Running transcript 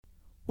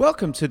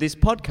Welcome to this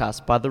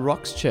podcast by The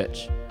Rocks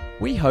Church.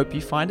 We hope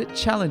you find it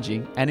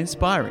challenging and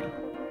inspiring.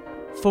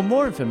 For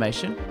more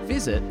information,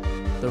 visit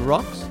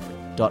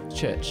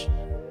therocks.church.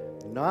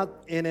 Not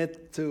in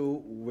it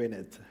to win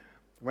it.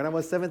 When I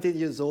was 17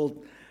 years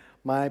old,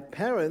 my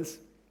parents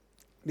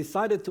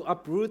decided to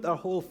uproot our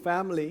whole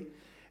family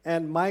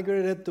and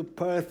migrated to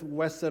Perth,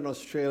 Western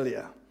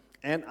Australia.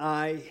 And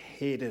I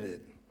hated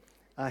it.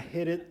 I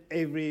hated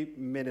every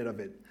minute of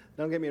it.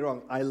 Don't get me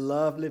wrong, I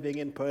love living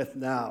in Perth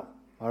now.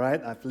 All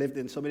right, I've lived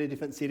in so many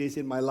different cities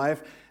in my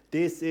life.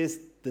 This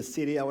is the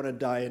city I want to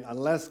die in.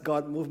 Unless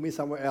God moved me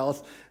somewhere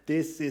else,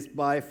 this is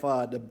by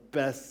far the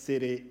best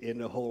city in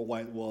the whole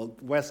wide world.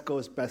 West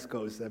Coast, best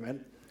coast,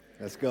 amen?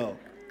 Let's go.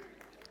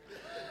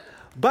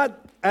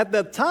 But at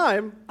that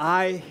time,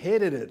 I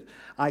hated it.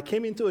 I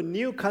came into a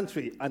new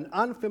country, an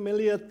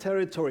unfamiliar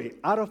territory,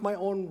 out of my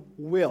own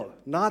will.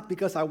 Not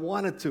because I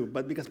wanted to,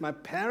 but because my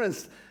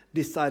parents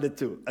decided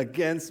to,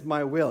 against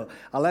my will.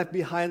 I left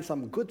behind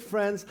some good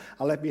friends.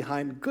 I left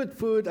behind good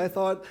food, I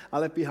thought. I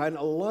left behind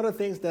a lot of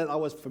things that I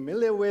was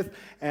familiar with,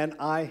 and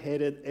I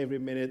hated every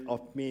minute of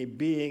me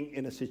being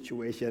in a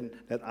situation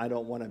that I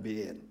don't want to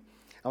be in.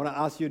 I want to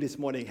ask you this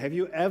morning, have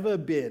you ever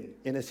been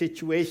in a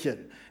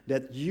situation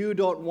that you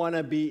don't want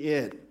to be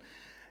in?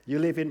 You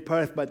live in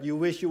Perth, but you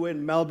wish you were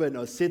in Melbourne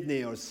or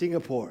Sydney or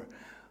Singapore.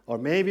 Or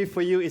maybe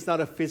for you, it's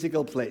not a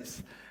physical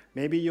place.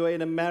 Maybe you're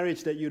in a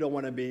marriage that you don't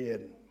want to be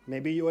in.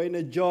 Maybe you're in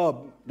a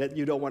job that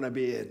you don't want to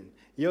be in.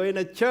 You're in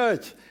a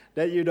church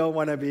that you don't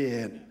want to be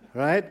in,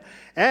 right?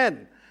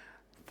 And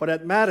for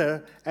that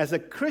matter, as a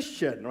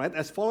Christian, right,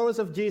 as followers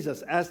of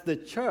Jesus, as the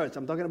church,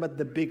 I'm talking about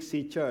the Big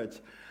C church,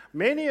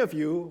 many of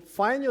you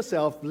find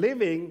yourself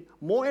living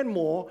more and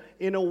more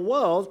in a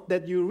world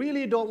that you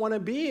really don't want to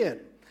be in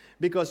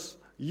because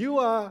you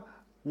are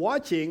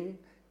watching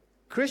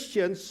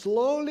Christians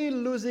slowly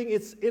losing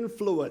its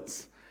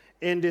influence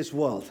in this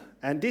world.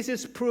 And this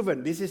is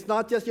proven. This is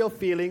not just your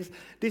feelings.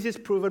 This is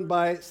proven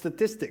by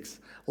statistics.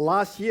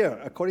 Last year,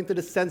 according to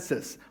the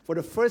census, for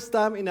the first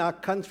time in our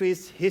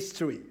country's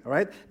history, all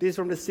right? This is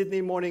from the Sydney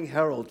Morning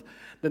Herald.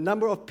 The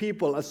number of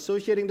people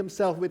associating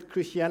themselves with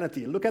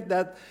Christianity. Look at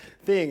that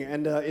thing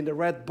in the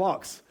red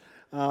box.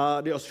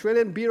 The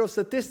Australian Bureau of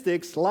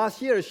Statistics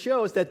last year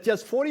shows that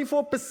just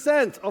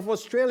 44% of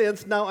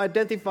Australians now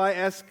identify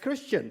as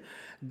Christian,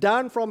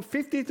 down from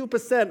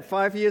 52%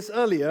 5 years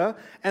earlier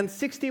and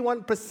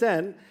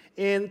 61%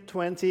 in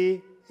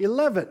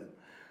 2011.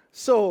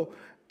 So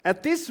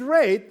at this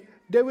rate,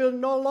 there will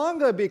no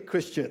longer be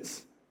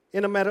Christians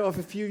in a matter of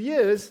a few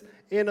years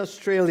in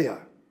Australia,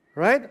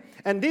 right?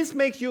 And this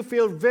makes you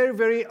feel very,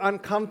 very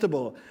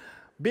uncomfortable.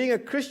 Being a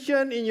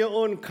Christian in your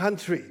own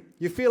country,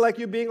 you feel like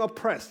you're being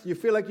oppressed. You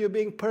feel like you're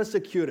being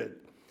persecuted.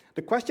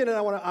 The question that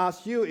I want to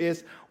ask you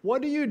is,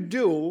 what do you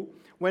do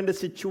when the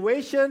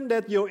situation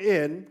that you're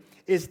in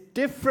is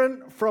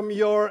different from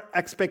your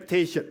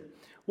expectation?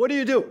 What do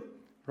you do,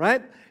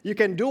 right? You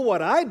can do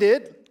what I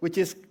did, which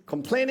is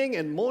complaining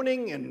and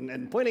moaning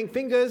and pointing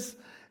fingers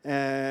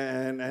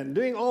and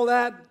doing all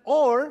that.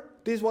 Or,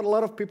 this is what a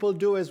lot of people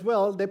do as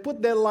well, they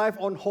put their life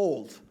on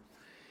hold.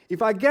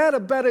 If I get a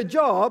better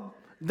job,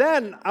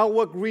 then I'll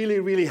work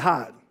really, really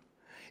hard.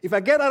 If I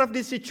get out of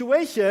this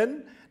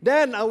situation,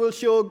 then I will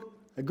show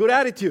a good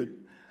attitude.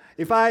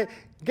 If I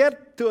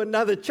get to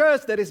another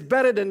church that is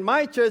better than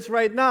my church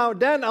right now,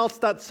 then I'll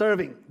start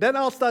serving. Then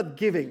I'll start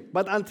giving.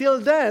 But until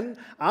then,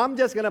 I'm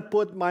just going to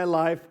put my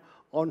life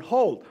on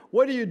hold.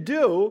 What do you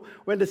do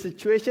when the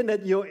situation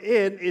that you're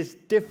in is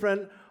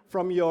different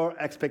from your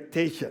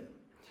expectation?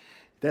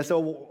 There's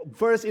a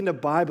verse in the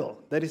Bible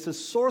that is a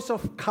source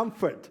of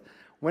comfort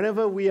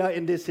whenever we are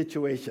in this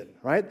situation,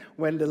 right?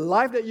 When the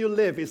life that you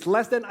live is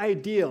less than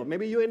ideal,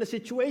 maybe you're in a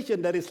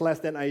situation that is less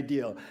than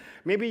ideal.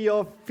 Maybe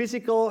your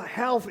physical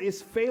health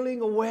is failing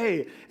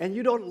away and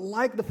you don't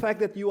like the fact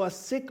that you are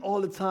sick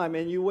all the time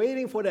and you're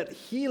waiting for that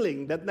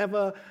healing that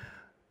never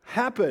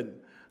happened.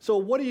 So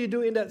what do you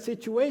do in that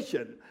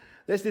situation?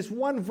 There's this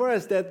one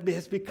verse that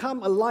has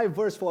become a live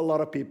verse for a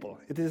lot of people.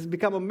 It has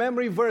become a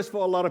memory verse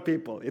for a lot of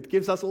people. It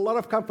gives us a lot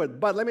of comfort.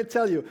 But let me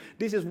tell you,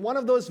 this is one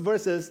of those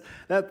verses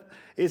that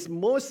is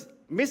most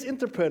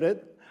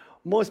misinterpreted,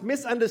 most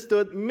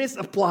misunderstood,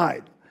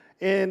 misapplied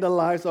in the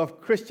lives of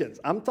Christians.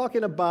 I'm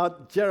talking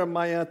about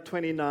Jeremiah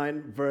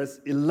 29, verse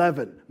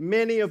 11.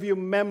 Many of you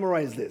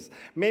memorized this.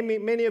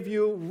 Many of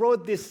you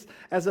wrote this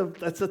as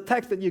a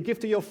text that you give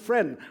to your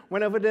friend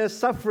whenever they're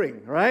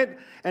suffering, right?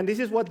 And this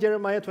is what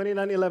Jeremiah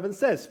 29, 11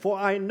 says. For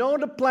I know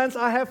the plans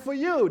I have for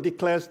you,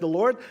 declares the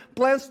Lord.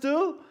 Plans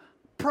to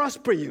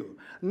prosper you,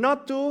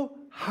 not to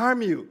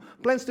harm you.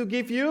 Plans to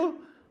give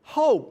you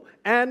hope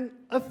and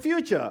a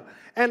future.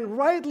 And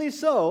rightly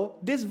so,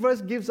 this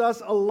verse gives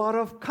us a lot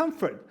of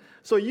comfort.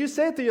 So you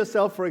say to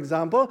yourself, for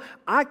example,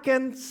 I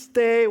can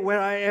stay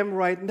where I am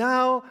right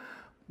now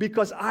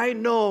because I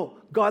know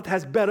God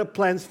has better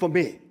plans for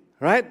me,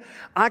 right?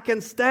 I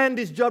can stand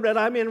this job that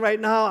I'm in right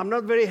now. I'm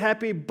not very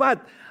happy,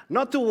 but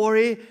not to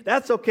worry.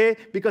 That's okay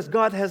because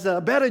God has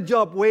a better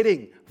job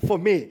waiting for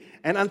me.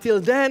 And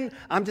until then,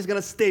 I'm just going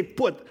to stay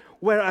put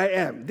where I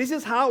am. This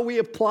is how we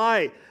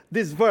apply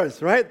this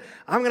verse, right?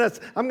 I'm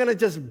gonna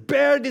just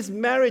bear this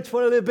marriage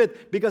for a little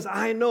bit because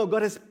I know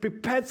God has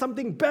prepared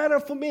something better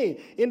for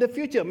me in the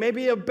future.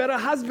 Maybe a better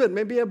husband,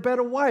 maybe a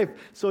better wife.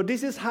 So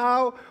this is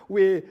how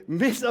we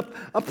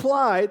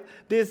misapplied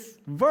this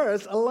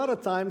verse a lot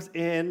of times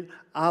in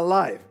our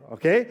life,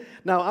 okay?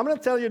 Now, I'm gonna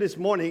tell you this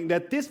morning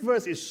that this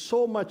verse is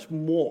so much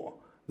more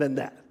than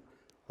that,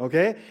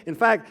 okay? In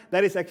fact,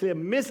 that is actually a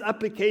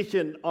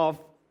misapplication of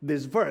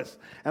this verse.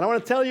 And I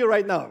want to tell you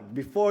right now,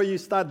 before you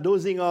start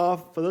dozing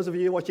off, for those of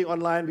you watching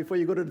online, before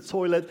you go to the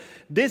toilet,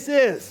 this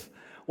is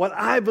what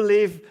I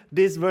believe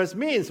this verse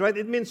means, right?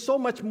 It means so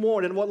much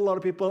more than what a lot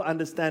of people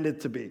understand it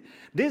to be.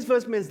 This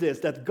verse means this,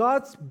 that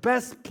God's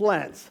best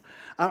plans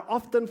are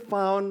often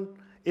found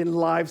in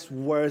life's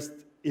worst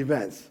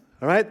events,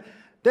 all right?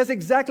 That's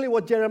exactly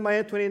what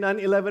Jeremiah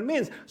 29:11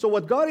 means. So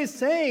what God is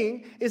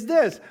saying is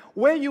this,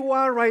 where you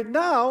are right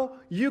now,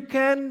 you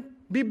can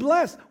be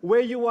blessed. Where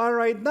you are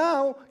right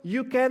now,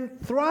 you can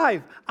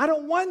thrive. I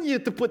don't want you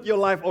to put your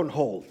life on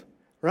hold,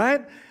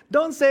 right?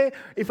 Don't say,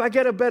 if I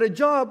get a better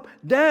job,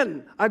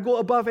 then I go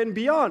above and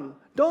beyond.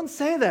 Don't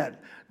say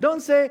that.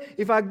 Don't say,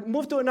 if I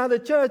move to another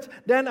church,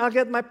 then I'll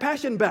get my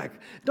passion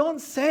back.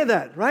 Don't say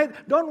that, right?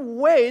 Don't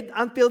wait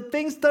until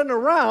things turn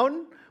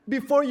around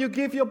before you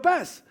give your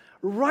best.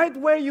 Right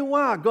where you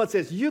are, God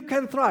says, you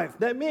can thrive.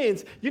 That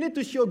means you need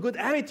to show good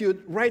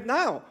attitude right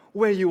now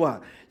where you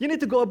are. You need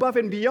to go above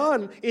and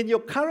beyond in your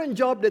current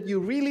job that you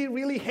really,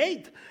 really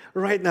hate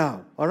right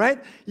now, all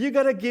right? You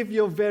got to give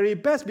your very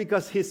best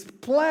because His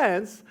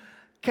plans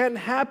can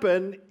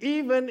happen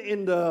even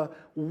in the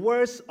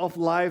worst of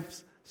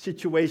life's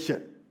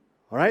situation.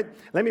 All right?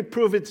 Let me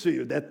prove it to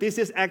you that this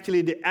is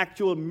actually the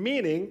actual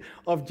meaning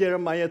of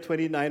Jeremiah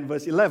 29,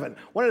 verse 11.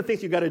 One of the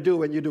things you got to do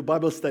when you do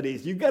Bible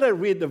studies, you got to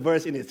read the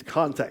verse in its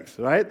context,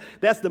 right?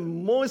 That's the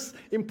most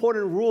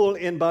important rule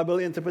in Bible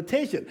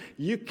interpretation.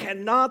 You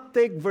cannot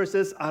take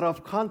verses out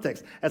of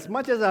context. As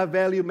much as I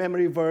value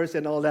memory verse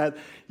and all that,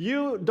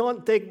 you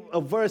don't take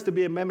a verse to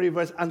be a memory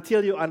verse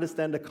until you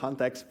understand the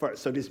context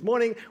first. So this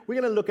morning,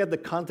 we're going to look at the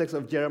context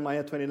of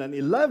Jeremiah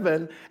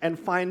 29:11 and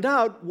find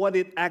out what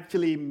it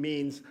actually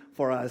means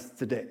for us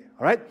today,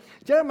 all right?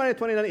 Jeremiah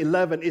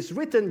 29:11 is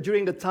written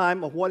during the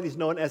time of what is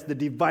known as the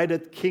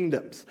divided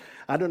kingdoms.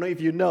 I don't know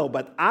if you know,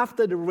 but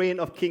after the reign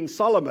of King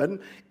Solomon,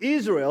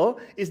 Israel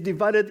is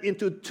divided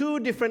into two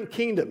different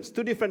kingdoms,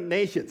 two different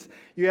nations.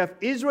 You have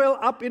Israel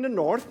up in the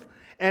north,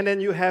 and then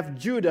you have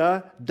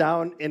Judah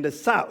down in the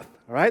south,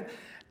 all right?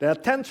 There are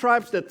 10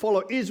 tribes that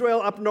follow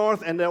Israel up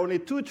north, and there are only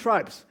 2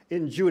 tribes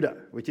in Judah,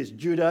 which is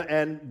Judah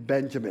and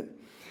Benjamin.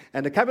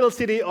 And the capital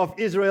city of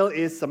Israel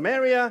is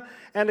Samaria,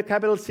 and the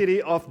capital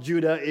city of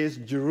Judah is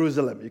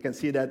Jerusalem. You can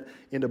see that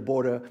in the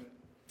border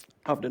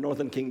of the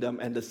northern kingdom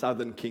and the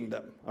southern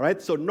kingdom. All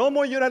right, so no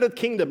more United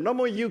Kingdom, no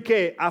more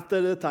UK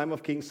after the time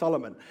of King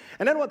Solomon.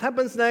 And then what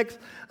happens next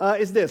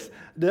is this.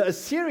 The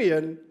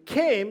Assyrian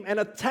came and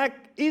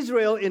attacked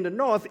Israel in the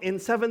north in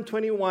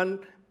 721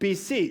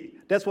 BC.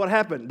 That's what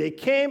happened. They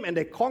came and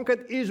they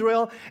conquered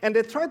Israel, and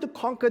they tried to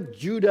conquer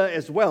Judah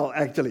as well,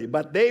 actually,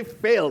 but they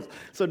failed.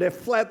 So they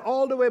fled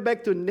all the way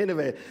back to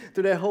Nineveh,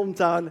 to their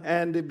hometown,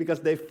 and because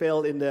they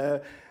failed in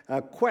their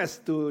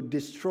quest to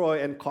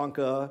destroy and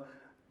conquer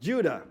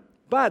Judah.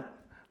 But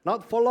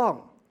not for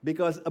long,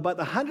 because about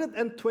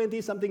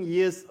 120-something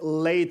years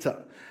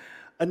later,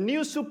 a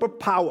new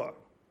superpower,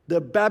 the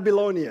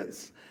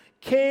Babylonians,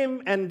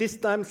 came and this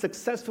time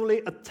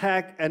successfully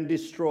attacked and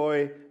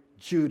destroyed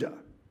Judah.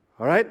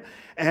 All right?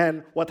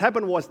 And what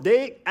happened was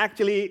they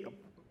actually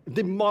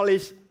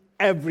demolished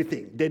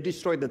everything. They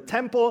destroyed the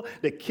temple.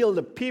 They killed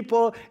the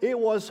people. It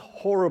was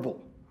horrible.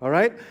 All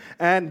right?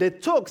 And they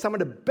took some of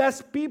the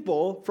best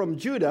people from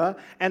Judah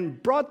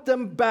and brought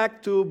them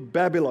back to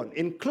Babylon,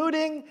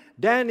 including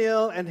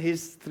Daniel and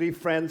his 3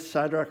 friends,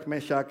 Shadrach,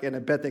 Meshach, and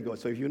Abednego.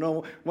 So if you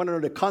want to know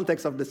the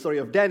context of the story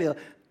of Daniel,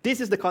 this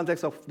is the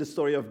context of the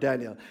story of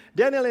Daniel.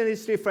 Daniel and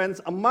his 3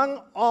 friends,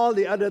 among all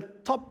the other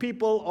top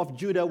people of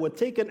Judah, were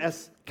taken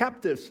as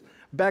captives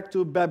back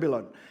to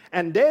Babylon.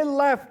 And they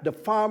left the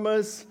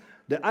farmers,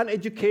 the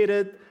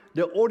uneducated,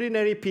 the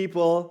ordinary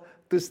people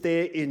to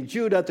stay in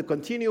Judah to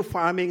continue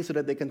farming so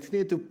that they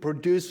continue to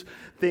produce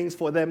things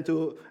for them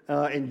to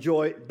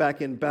enjoy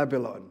back in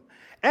Babylon.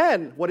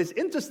 And what is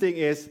interesting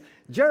is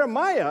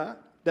Jeremiah,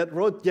 that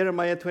wrote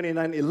Jeremiah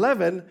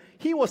 29:11,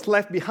 he was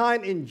left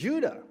behind in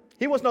Judah.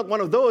 He was not one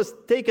of those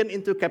taken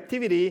into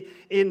captivity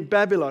in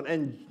Babylon.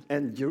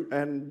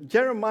 And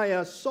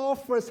Jeremiah saw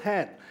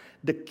firsthand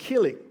the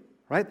killing,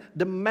 right?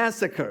 The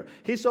massacre.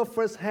 He saw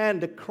firsthand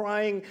the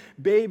crying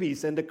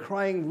babies and the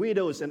crying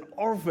widows and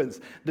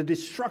orphans, the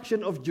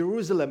destruction of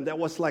Jerusalem that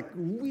was like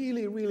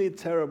really, really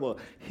terrible.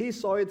 He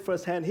saw it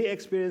firsthand. He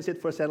experienced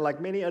it firsthand like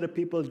many other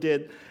people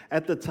did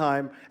at the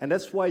time. And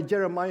that's why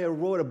Jeremiah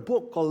wrote a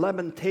book called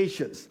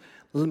Lamentations.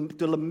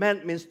 To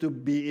lament means to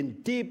be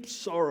in deep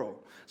sorrow.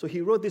 So he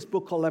wrote this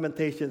book called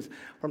Lamentations.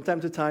 From time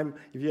to time,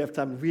 if you have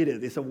time, read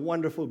it. It's a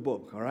wonderful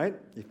book, all right?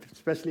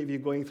 Especially if you're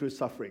going through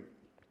suffering.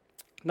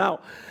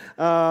 Now,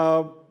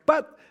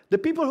 but the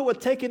people who were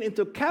taken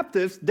into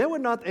captives, they were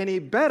not any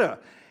better.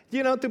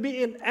 to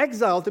be in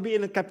exile, to be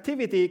in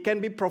captivity can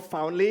be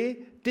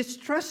profoundly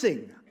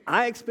distressing.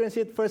 I experienced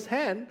it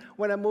firsthand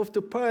when I moved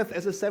to Perth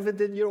as a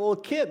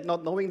 17-year-old kid,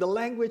 not knowing the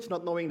language,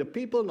 not knowing the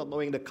people, not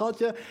knowing the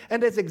culture.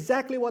 And that's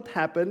exactly what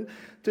happened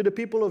to the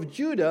people of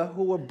Judah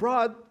who were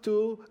brought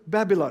to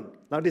Babylon.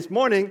 Now, this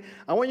morning,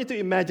 I want you to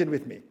imagine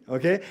with me,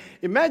 okay?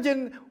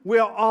 Imagine we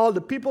are all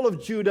the people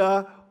of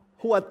Judah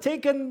who are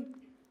taken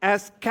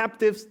as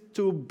captives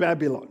to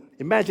Babylon.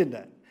 Imagine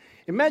that.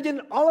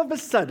 Imagine all of a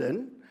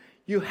sudden,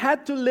 you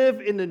had to live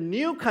in a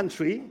new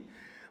country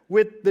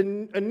with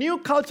a new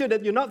culture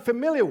that you're not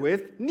familiar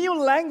with, new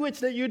language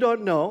that you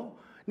don't know,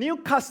 new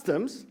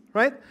customs,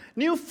 right?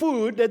 New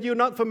food that you're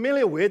not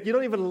familiar with. You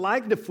don't even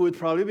like the food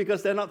probably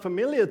because they're not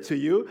familiar to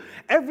you.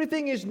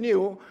 Everything is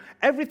new.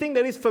 Everything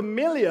that is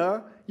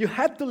familiar, you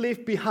had to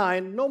leave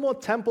behind. No more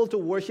temple to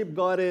worship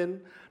God in.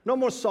 No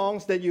more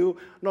songs that you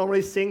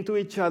normally sing to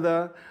each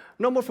other.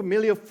 No more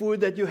familiar food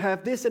that you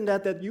have, this and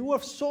that you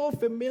are so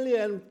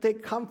familiar and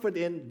take comfort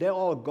in. They're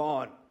all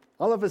gone.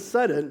 All of a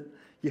sudden,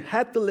 you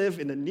had to live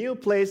in a new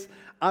place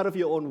out of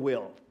your own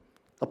will.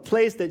 A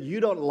place that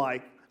you don't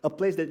like, a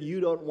place that you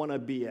don't want to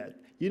be at.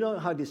 You know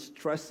how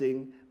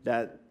distressing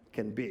that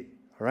can be,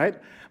 all right?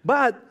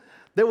 But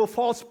there were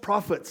false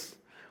prophets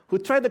who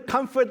tried to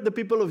comfort the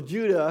people of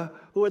Judah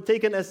who were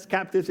taken as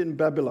captives in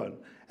Babylon.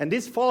 And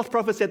these false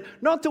prophets said,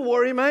 not to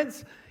worry,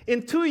 mates.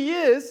 In 2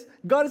 years,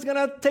 God is going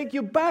to take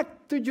you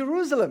back to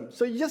Jerusalem.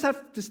 So you just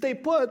have to stay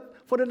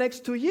put for the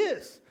next 2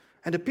 years.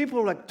 And the people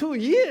were like, 2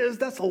 years?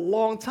 That's a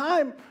long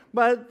time.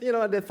 But,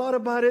 they thought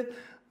about it.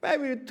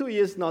 Maybe 2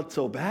 years not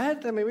so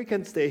bad. I mean, we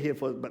can stay here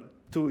for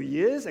 2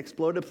 years,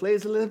 explore the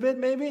place a little bit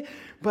maybe.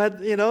 But,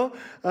 they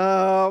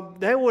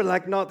were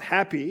not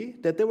happy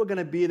that they were going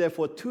to be there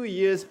for 2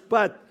 years.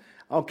 But,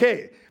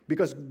 okay,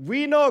 because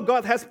we know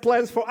God has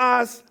plans for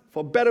us,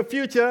 for better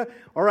future.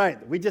 All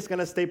right, we're just going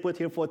to stay put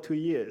here for 2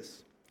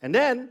 years. And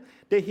then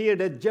they hear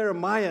that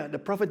Jeremiah, the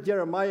prophet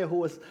Jeremiah, who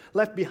was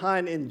left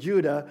behind in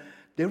Judah,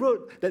 he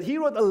wrote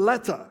a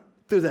letter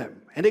to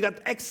them. And they got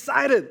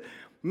excited.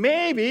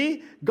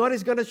 Maybe God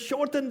is going to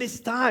shorten this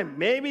time.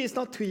 Maybe it's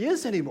not 2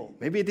 years anymore.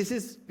 Maybe this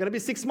is going to be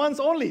 6 months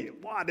only.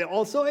 Wow, they're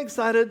all so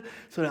excited.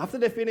 So after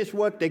they finish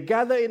work, they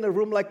gather in a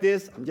room like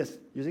this. I'm just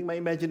using my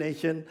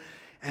imagination.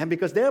 And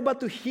because they're about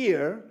to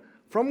hear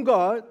from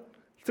God,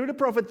 through the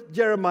prophet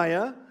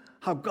Jeremiah,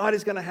 how God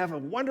is going to have a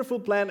wonderful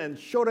plan and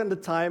shorten the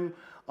time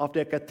of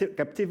their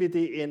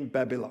captivity in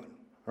Babylon.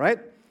 Right?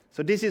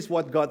 So this is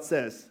what God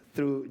says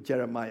through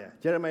Jeremiah.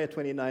 Jeremiah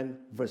 29,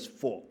 verse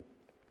 4.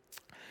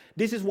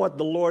 This is what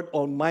the Lord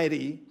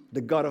Almighty,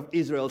 the God of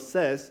Israel,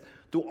 says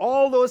to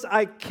all those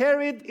I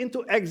carried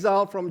into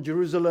exile from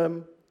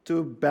Jerusalem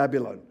to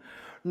Babylon.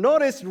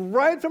 Notice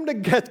right from the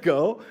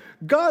get-go,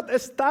 God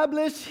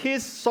established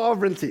his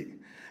sovereignty.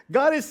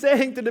 God is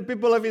saying to the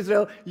people of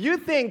Israel, you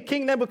think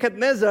King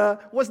Nebuchadnezzar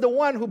was the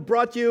one who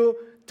brought you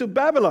to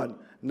Babylon.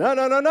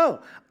 No.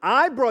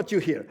 I brought you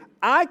here.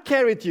 I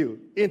carried you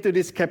into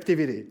this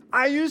captivity.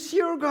 Are you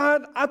sure,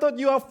 God? I thought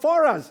you are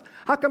for us.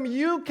 How come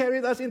you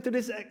carried us into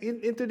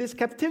this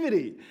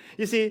captivity?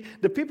 You see,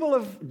 the people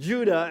of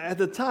Judah at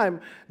the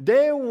time,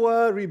 they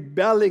were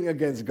rebelling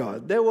against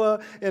God. They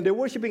were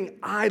worshiping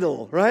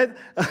idol, right?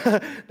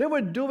 They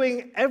were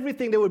doing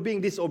everything. They were being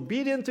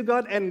disobedient to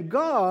God. And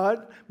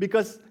God,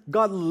 because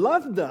God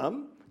loved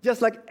them,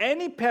 just like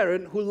any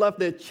parent who loved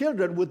their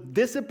children would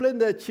discipline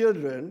their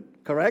children,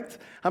 correct?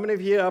 How many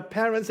of you are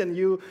parents and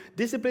you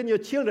discipline your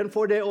children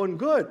for their own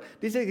good?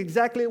 This is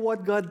exactly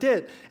what God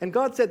did. And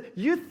God said,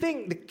 you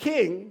think the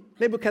king,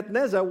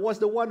 Nebuchadnezzar, was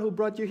the one who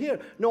brought you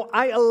here. No,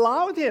 I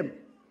allowed him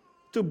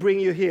to bring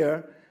you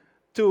here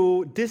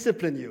to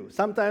discipline you.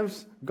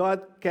 Sometimes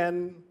God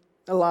can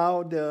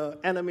allow the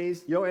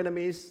enemies, your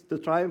enemies, to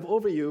triumph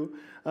over you,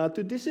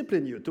 to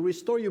discipline you, to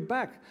restore you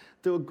back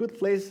to a good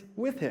place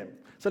with him.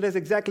 So that's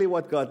exactly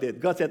what God did.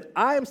 God said,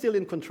 I am still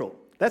in control.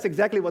 That's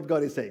exactly what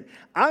God is saying.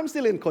 I'm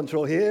still in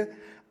control here.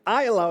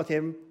 I allowed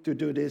him to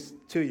do this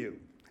to you.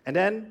 And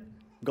then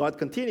God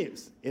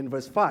continues in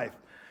verse 5.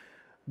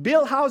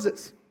 Build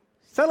houses,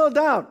 settle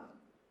down,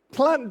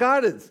 plant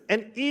gardens,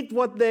 and eat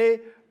what they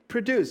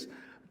produce.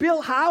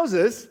 Build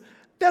houses,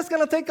 that's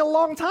going to take a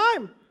long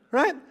time,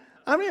 right?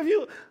 How many of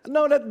you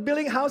know that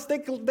building a house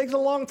takes a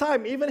long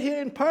time? Even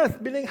here in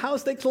Perth, building a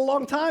house takes a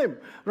long time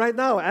right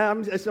now.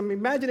 As I'm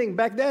imagining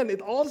back then,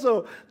 it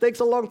also takes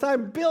a long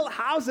time. Build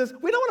houses.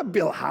 We don't want to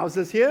build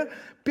houses here.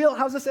 Build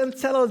houses and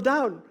settle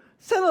down.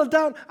 Settle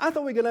down. I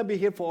thought we were going to be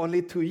here for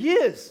only 2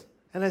 years.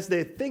 And as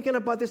they're thinking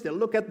about this, they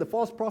look at the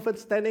false prophet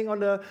standing on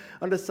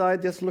the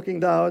side, just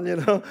looking down,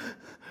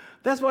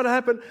 That's what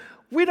happened.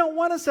 We don't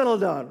want to settle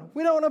down.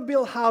 We don't want to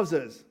build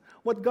houses.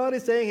 What God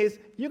is saying is,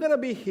 you're going to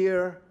be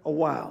here a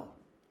while.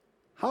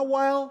 How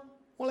while?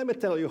 Well, let me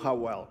tell you how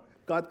while.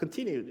 God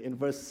continued in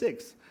verse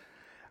 6.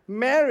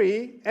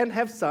 Marry and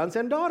have sons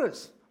and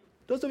daughters.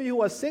 Those of you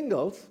who are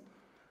singles,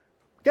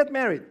 get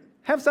married.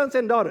 Have sons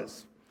and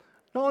daughters.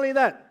 Not only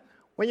that,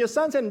 when your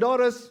sons and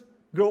daughters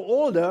grow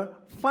older,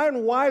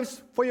 find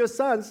wives for your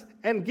sons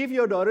and give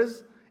your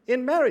daughters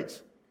in marriage.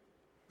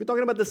 We're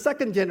talking about the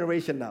second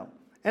generation now.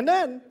 And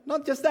then,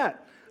 not just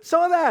that,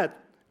 so that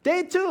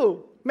they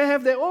too may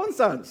have their own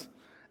sons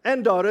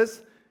and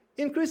daughters,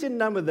 increase in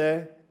number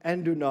there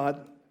and do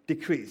not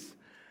decrease.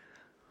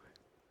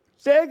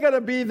 They're going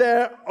to be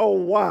there a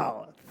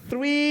while.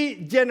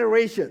 3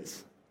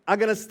 generations are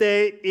going to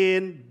stay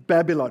in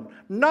Babylon.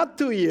 Not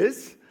 2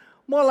 years,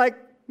 more like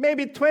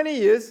maybe 20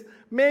 years,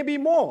 maybe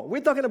more.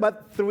 We're talking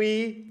about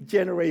 3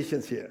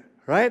 generations here,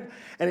 right?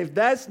 And if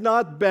that's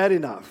not bad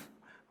enough,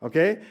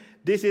 okay,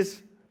 this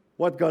is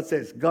what God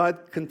says.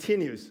 God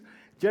continues.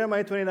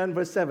 Jeremiah 29,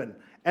 verse 7.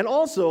 And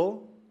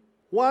also,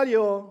 while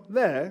you're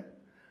there,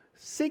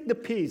 seek the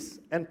peace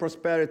and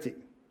prosperity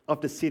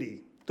of the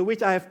city to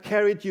which I have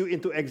carried you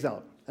into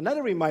exile.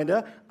 Another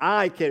reminder,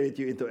 I carried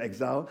you into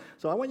exile.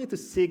 So I want you to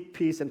seek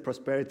peace and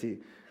prosperity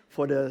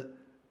for the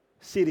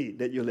city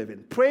that you live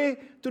in. Pray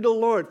to the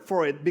Lord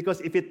for it, because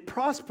if it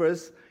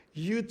prospers,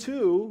 you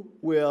too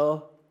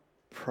will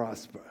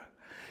prosper.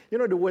 You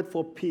know, the word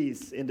for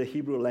peace in the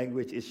Hebrew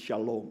language is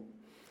shalom.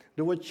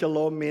 The word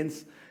shalom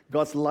means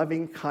God's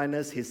loving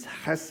kindness, His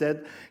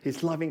chesed,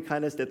 His loving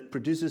kindness that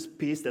produces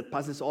peace, that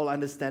passes all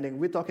understanding.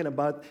 We're talking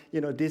about,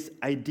 this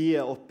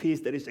idea of peace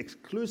that is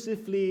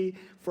exclusively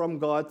from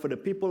God for the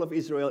people of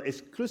Israel,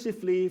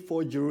 exclusively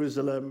for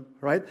Jerusalem,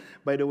 right?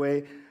 By the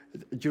way,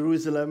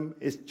 Jerusalem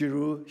is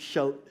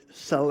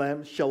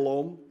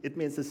Shalom. It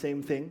means the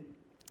same thing,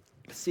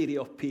 city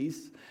of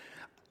peace.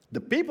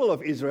 The people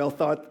of Israel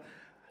thought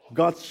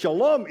God's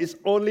shalom is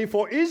only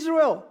for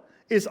Israel,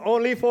 is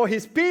only for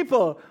His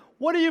people.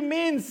 What do you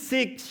mean,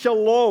 seek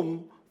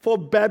shalom for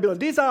Babylon?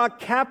 These are our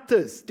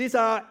captors. These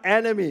are our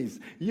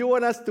enemies. You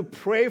want us to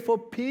pray for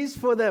peace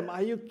for them?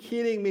 Are you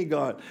kidding me,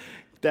 God?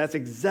 That's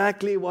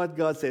exactly what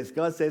God says.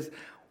 God says,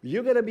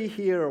 you're going to be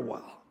here a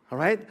while. All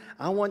right?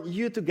 I want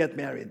you to get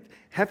married.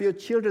 Have your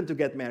children to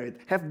get married.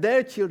 Have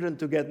their children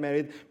to get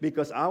married,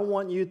 because I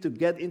want you to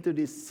get into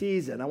this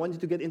season. I want you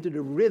to get into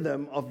the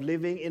rhythm of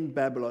living in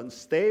Babylon.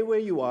 Stay where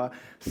you are.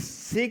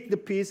 Seek the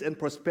peace and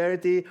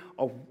prosperity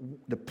of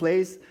the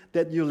place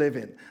that you live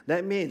in.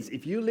 That means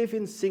if you live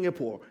in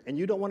Singapore and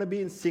you don't want to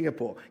be in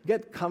Singapore,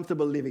 get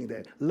comfortable living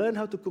there. Learn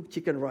how to cook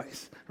chicken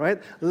rice,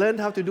 right? Learn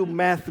how to do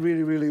math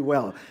really, really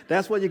well.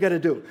 That's what you got to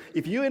do.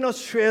 If you're in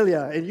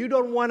Australia and you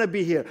don't want to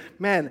be here,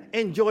 man,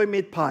 enjoy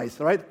meat pies,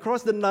 right?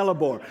 Cross the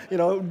Nullarbor,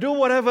 do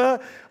whatever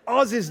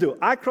Aussies do.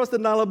 I crossed the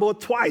Nullarbor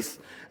twice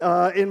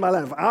in my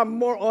life. I'm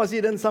more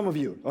Aussie than some of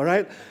you, all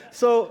right?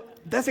 So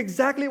that's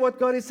exactly what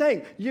God is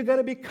saying. You got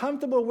to be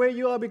comfortable where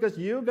you are, because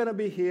you're going to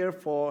be here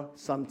for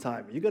some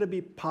time. You got to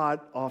be part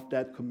of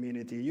that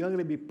community. You're going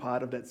to be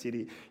part of that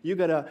city. You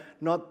got to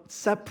not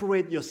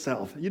separate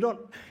yourself. I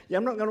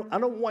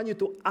don't want you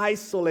to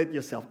isolate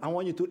yourself. I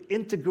want you to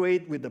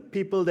integrate with the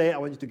people there. I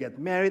want you to get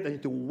married. I want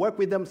you to work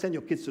with them, send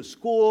your kids to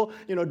school,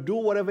 do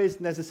whatever is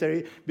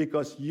necessary,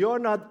 because you're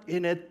not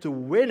in it to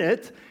win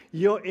it.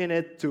 You're in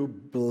it to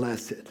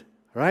bless it,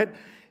 right?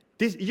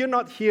 You're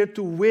not here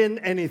to win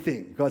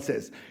anything, God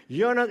says.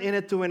 You're not in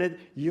it to win it.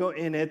 You're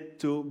in it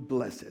to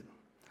bless it.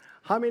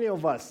 How many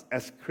of us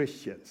as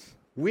Christians,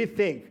 we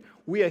think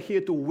we are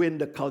here to win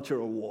the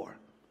cultural war?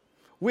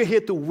 We're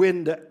here to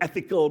win the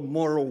ethical,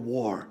 moral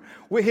war.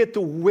 We're here to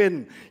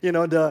win,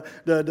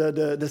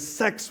 the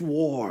sex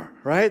war,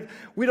 right?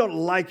 We don't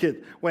like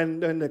it when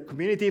the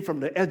community from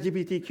the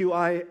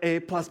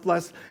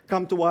LGBTQIA++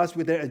 come to us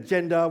with their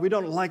agenda. We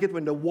don't like it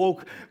when the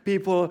woke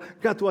people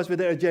come to us with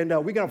their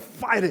agenda. We're going to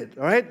fight it,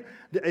 all right?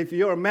 If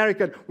you're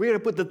American, we're going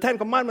to put the 10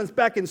 Commandments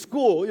back in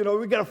school. We're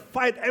going to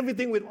fight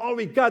everything with all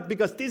we got,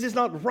 because this is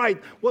not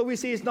right. What we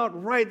see is not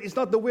right. It's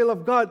not the will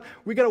of God.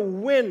 We're going to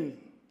win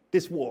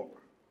this war.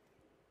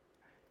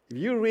 If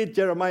you read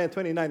Jeremiah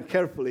 29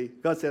 carefully,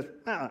 God says,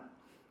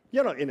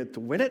 you're not in it to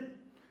win it.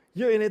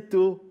 You're in it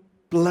to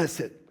bless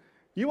it.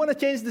 You want to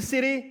change the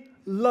city?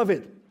 Love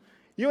it.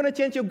 You want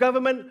to change your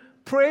government?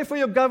 Pray for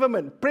your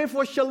government. Pray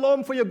for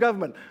shalom for your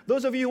government.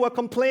 Those of you who are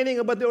complaining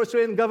about the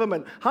Australian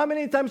government, how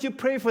many times you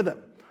pray for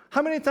them?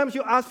 How many times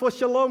you ask for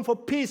shalom, for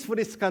peace for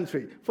this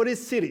country, for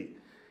this city?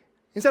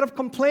 Instead of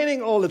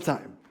complaining all the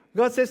time.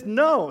 God says,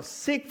 no,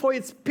 seek for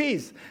its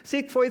peace,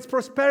 seek for its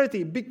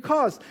prosperity,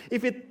 because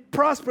if it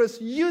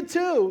prospers, you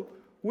too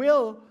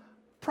will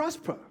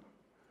prosper.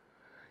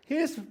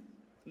 Here's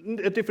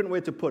a different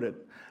way to put it.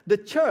 The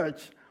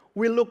church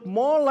will look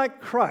more like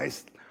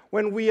Christ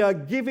when we are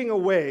giving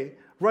away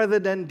rather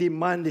than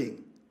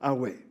demanding our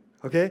way,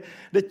 okay?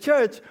 The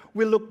church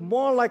will look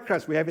more like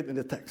Christ. We have it in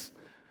the text.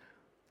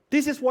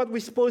 This is what we're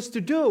supposed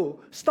to do.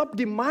 Stop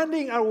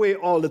demanding our way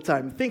all the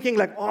time, thinking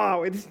like,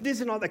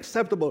 this is not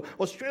acceptable.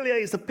 Australia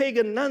is a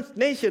pagan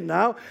nation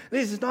now.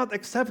 This is not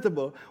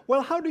acceptable.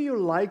 Well, how do you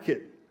like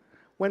it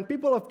when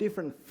people of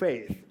different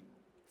faith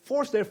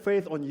force their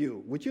faith on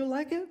you? Would you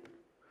like it?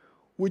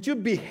 Would you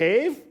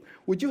behave?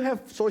 Would you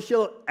have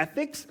social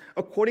ethics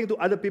according to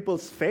other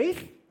people's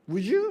faith?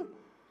 Would you?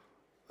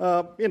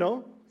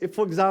 If,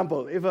 for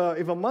example, if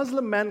a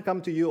Muslim man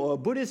comes to you, or a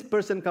Buddhist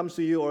person comes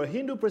to you, or a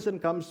Hindu person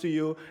comes to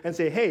you and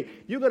say, hey,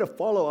 you got to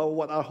follow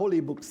what our holy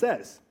book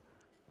says.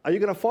 Are you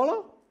going to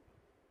follow?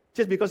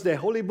 Just because their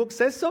holy book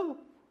says so?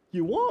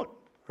 You won't,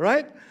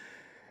 right?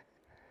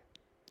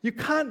 You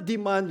can't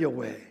demand your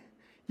way.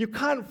 You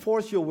can't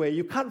force your way.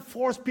 You can't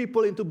force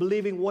people into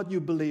believing what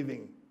you're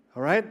believing.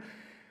 All right?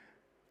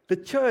 The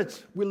church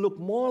will look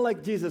more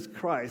like Jesus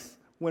Christ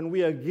when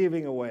we are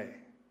giving away.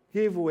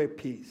 Give away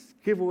peace.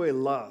 Give away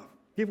love.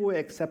 Give away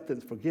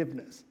acceptance,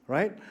 forgiveness.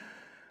 Right?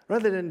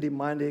 Rather than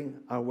demanding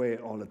our way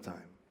all the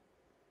time.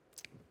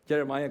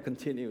 Jeremiah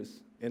continues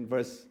in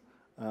verse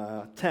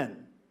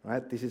 10.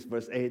 Right? This is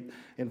verse 8.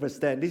 In verse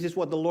 10, this is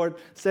what the Lord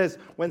says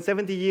when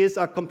 70 years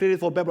are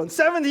completed for Babylon.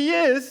 70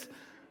 years?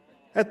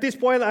 At this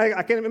point,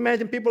 I can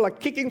imagine people like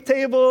kicking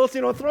tables,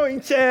 throwing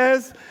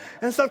chairs,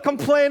 and start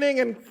complaining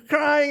and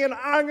crying and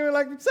arguing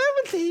like,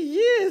 70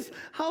 years?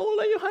 How old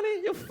are you,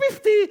 honey? You're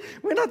 50.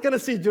 We're not going to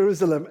see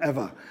Jerusalem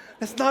ever.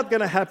 That's not going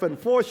to happen,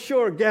 for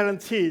sure,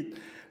 guaranteed.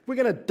 We're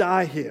going to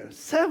die here.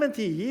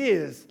 70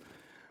 years.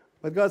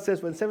 But God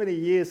says when 70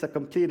 years are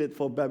completed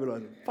for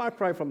Babylon, far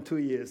cry from 2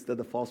 years that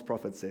the false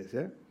prophet says,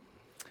 yeah?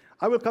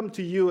 I will come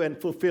to you and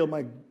fulfill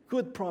my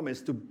good promise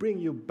to bring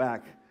you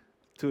back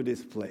to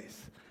this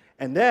place.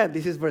 And then,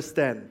 this is verse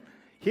 10.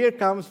 Here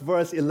comes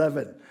verse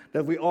 11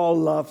 that we all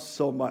love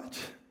so much.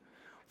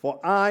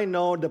 For I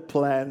know the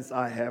plans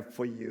I have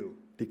for you,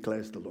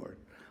 declares the Lord.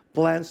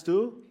 Plans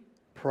to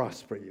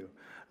prosper you,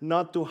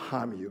 not to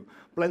harm you.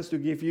 Plans to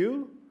give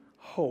you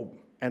hope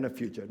and a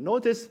future.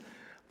 Notice,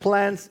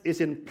 plans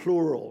is in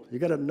plural. You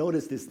got to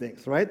notice these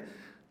things, right?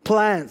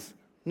 Plans,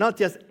 not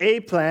just a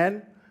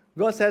plan.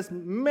 God has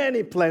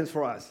many plans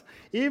for us.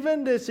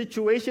 Even the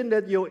situation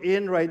that you're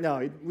in right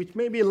now, which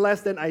may be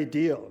less than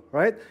ideal,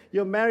 right?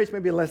 Your marriage may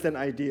be less than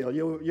ideal.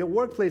 Your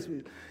workplace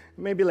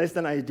may be less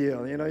than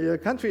ideal. Your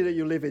country that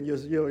you live in,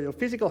 your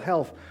physical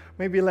health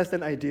may be less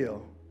than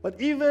ideal.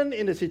 But even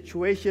in a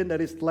situation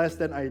that is less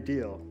than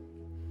ideal,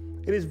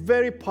 it is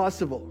very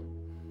possible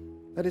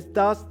that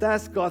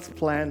that's God's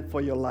plan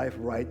for your life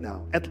right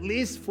now, at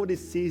least for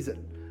this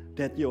season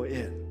that you're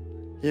in.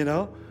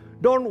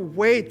 Don't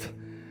wait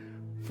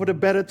for the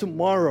better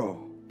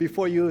tomorrow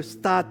before you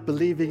start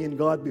believing in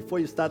God, before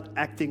you start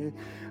acting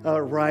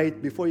right,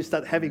 before you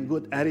start having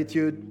good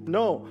attitude.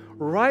 No,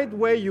 right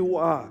where you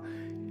are,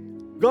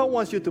 God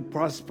wants you to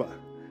prosper.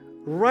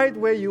 Right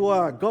where you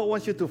are, God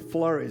wants you to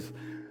flourish.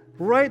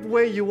 Right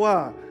where you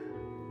are,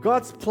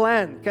 God's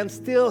plan can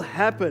still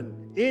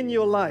happen in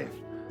your life,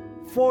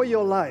 for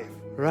your life,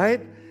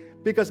 right?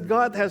 Because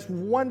God has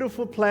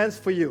wonderful plans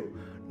for you.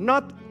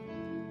 Not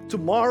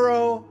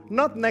tomorrow,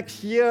 not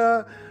next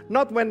year,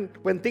 not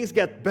when things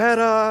get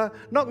better,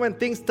 not when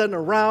things turn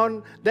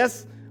around.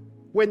 That's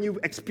when you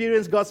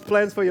experience God's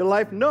plans for your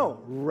life.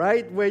 No,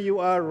 right where you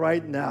are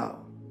right now.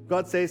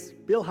 God says,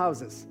 build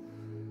houses,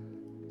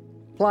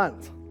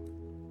 plant,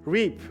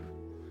 reap,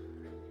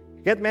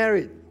 get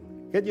married,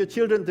 get your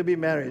children to be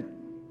married.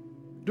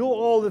 Do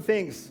all the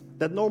things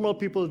that normal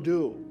people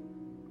do,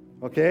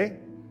 okay?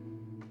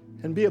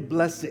 And be a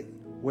blessing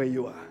where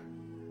you are.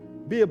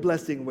 Be a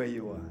blessing where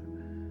you are.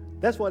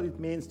 That's what it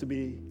means to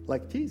be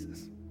like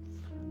Jesus.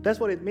 That's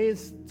what it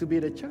means to be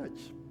the church.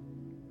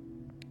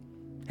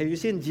 Have you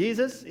seen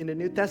Jesus in the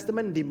New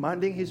Testament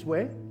demanding his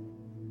way?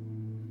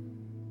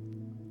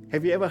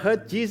 Have you ever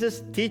heard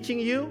Jesus teaching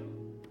you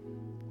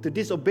to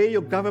disobey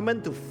your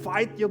government, to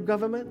fight your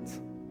government?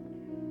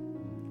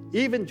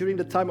 Even during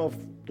the time of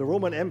the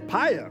Roman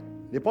Empire,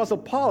 the Apostle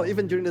Paul,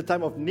 even during the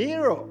time of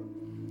Nero,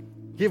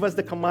 give us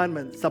the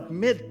commandment,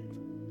 submit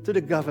to the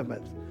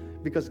government.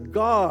 Because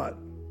God,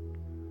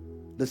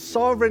 the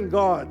sovereign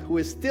God who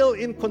is still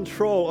in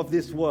control of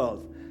this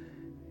world,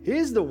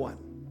 is the one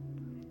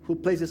who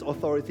places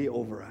authority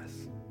over us.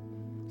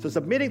 So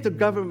submitting to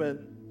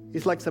government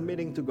is like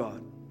submitting to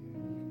God.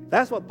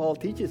 That's what Paul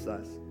teaches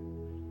us.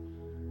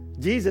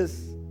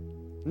 Jesus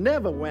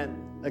never went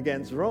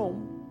against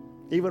Rome,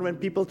 even when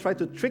people tried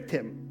to trick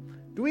him.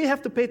 Do we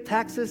have to pay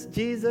taxes,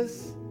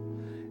 Jesus?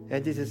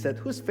 And Jesus said,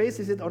 whose face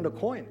is it on the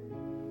coin?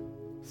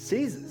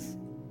 Caesar's.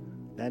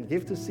 Then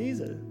give to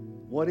Caesar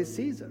what is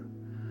Caesar.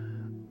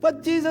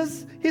 But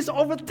Jesus, he's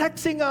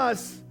overtaxing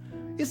us.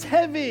 It's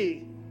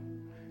heavy.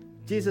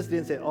 Jesus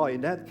didn't say, oh,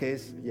 in that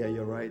case, yeah,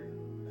 you're right.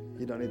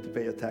 You don't need to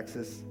pay your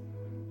taxes.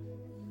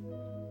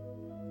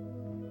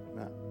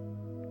 No.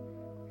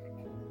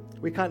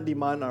 We can't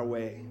demand our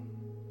way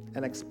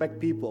and expect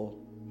people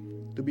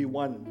to be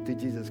won to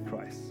Jesus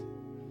Christ.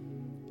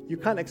 You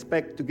can't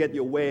expect to get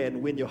your way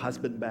and win your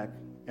husband back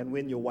and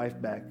win your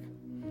wife back.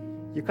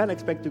 You can't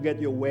expect to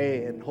get your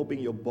way and hoping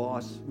your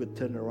boss would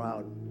turn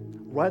around.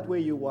 Right where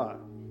you are,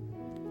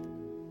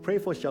 pray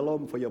for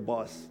shalom for your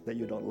boss that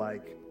you don't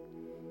like.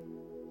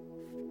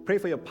 Pray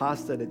for your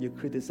pastor that you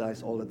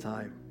criticize all the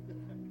time,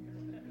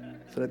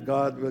 so that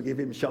God will give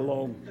him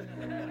shalom,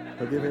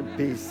 will give him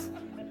peace.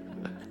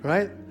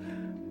 Right?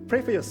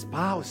 Pray for your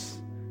spouse,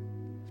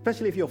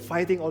 especially if you're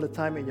fighting all the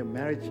time in your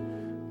marriage.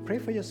 Pray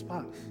for your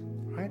spouse,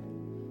 right?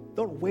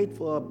 Don't wait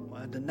for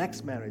the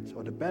next marriage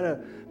or the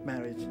better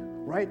marriage.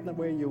 Right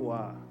where you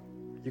are,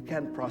 you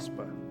can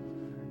prosper.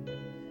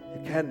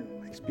 You can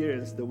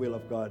experience the will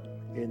of God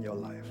in your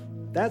life.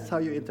 That's how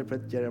you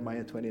interpret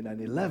Jeremiah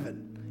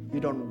 29:11. You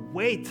don't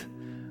wait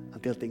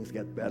until things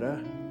get better,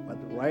 but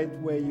right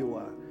where you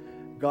are,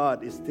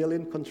 God is still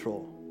in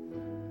control.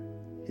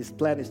 His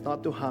plan is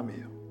not to harm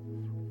you,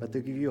 but to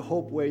give you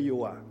hope where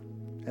you are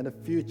and a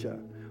future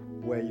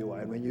where you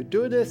are. And when you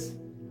do this,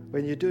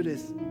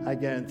 I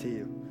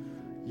guarantee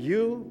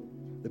you,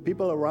 the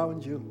people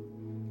around you,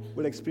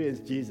 will experience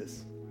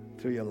Jesus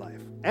through your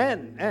life.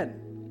 And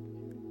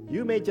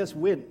you may just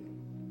win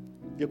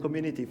your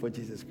community for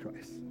Jesus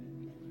Christ.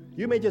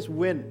 You may just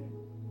win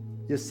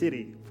your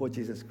city for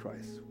Jesus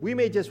Christ. We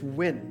may just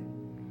win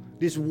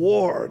this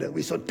war that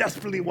we so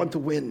desperately want to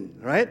win,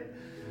 right?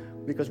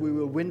 Because we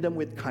will win them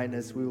with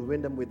kindness. We will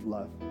win them with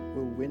love.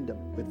 We will win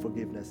them with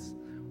forgiveness.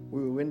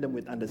 We will win them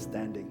with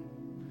understanding.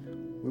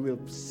 We will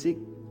seek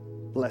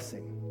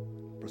blessing,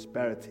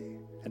 prosperity,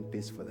 and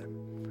peace for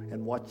them.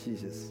 And watch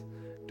Jesus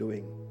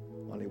doing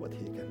only what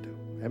He can do.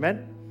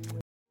 Amen?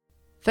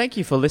 Thank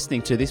you for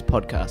listening to this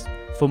podcast.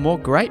 For more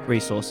great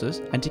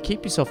resources and to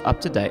keep yourself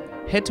up to date,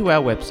 head to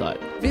our website.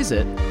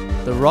 Visit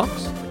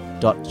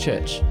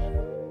therocks.church.